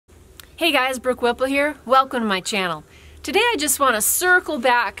Hey guys, Brooke Whipple here. Welcome to my channel. Today I just want to circle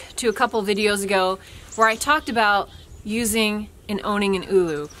back to a couple videos ago where I talked about using and owning an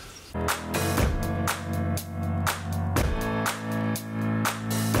ulu.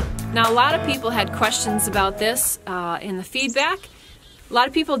 Now a lot of people had questions about this in the feedback. A lot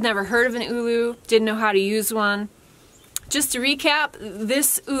of people had never heard of an ulu, didn't know how to use one. Just to recap,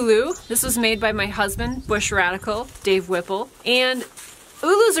 this ulu, this was made by my husband, Bushradical, Dave Whipple, and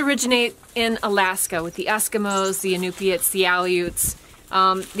ulus originate in Alaska with the Eskimos, the Inupiats, the Aleuts.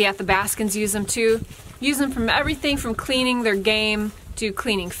 The Athabascans use them too. Use them from everything from cleaning their game to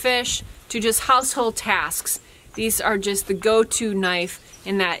cleaning fish to just household tasks. These are just the go-to knife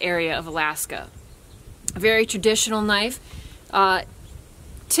in that area of Alaska. A very traditional knife,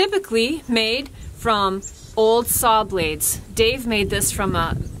 typically made from old saw blades. Dave made this from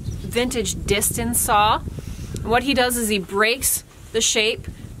a vintage Diston saw. What he does is he breaks the shape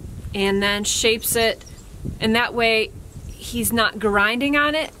and then shapes it, and that way he's not grinding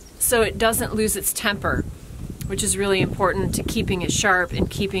on it so it doesn't lose its temper, which is really important to keeping it sharp and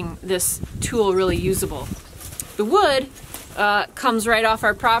keeping this tool really usable. The wood comes right off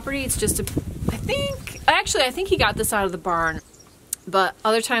our property. It's just I think he got this out of the barn, but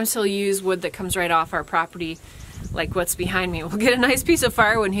other times he'll use wood that comes right off our property, like what's behind me. We'll get a nice piece of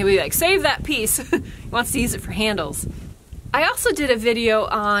firewood and he'll be like, save that piece. He wants to use it for handles. I also did a video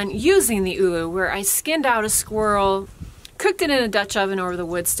on using the ulu where I skinned out a squirrel, cooked it in a Dutch oven over the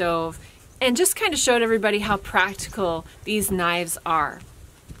wood stove, and just kind of showed everybody how practical these knives are.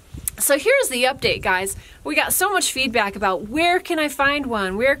 So here's the update, guys. We got so much feedback about where can I find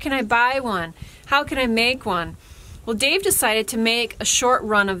one, where can I buy one, how can I make one. Well, Dave decided to make a short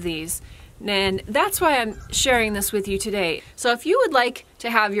run of these, and that's why I'm sharing this with you today. So if you would like to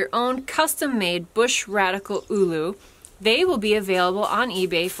have your own custom-made Bushradical ulu, they will be available on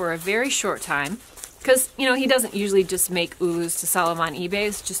eBay for a very short time, because you know he doesn't usually just make ulus to sell them on eBay.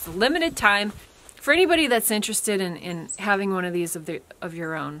 It's just a limited time for anybody that's interested in having one of these of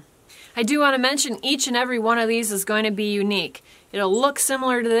your own. I do want to mention each and every one of these is going to be unique. It'll look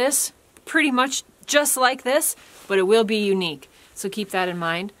similar to this, pretty much just like this, but it will be unique. So keep that in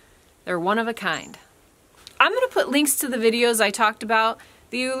mind. They're one of a kind. I'm going to put links to the videos I talked about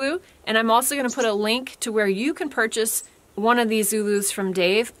the ulu, and I'm also going to put a link to where you can purchase one of these ulus from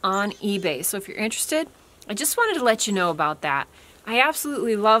Dave on eBay. So if you're interested, I just wanted to let you know about that. I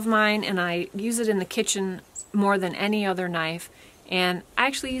absolutely love mine, and I use it in the kitchen more than any other knife, and I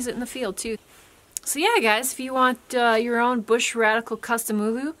actually use it in the field too. So yeah guys, if you want your own Bushradical custom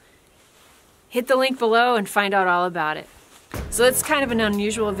ulu, hit the link below and find out all about it. So it's kind of an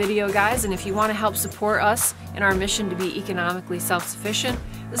unusual video, guys, and if you want to help support us in our mission to be economically self-sufficient,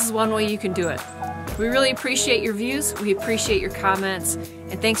 this is one way you can do it. We really appreciate your views, we appreciate your comments,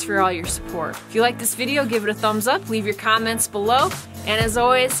 and thanks for all your support. If you like this video, give it a thumbs up, leave your comments below, and as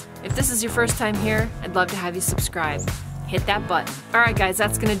always, if this is your first time here, I'd love to have you subscribe. Hit that button. Alright guys,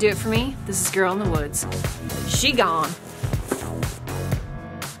 that's going to do it for me. This is Girl in the Woods. She gone.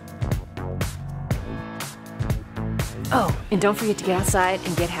 Oh, and don't forget to get outside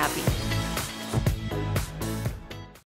and get happy.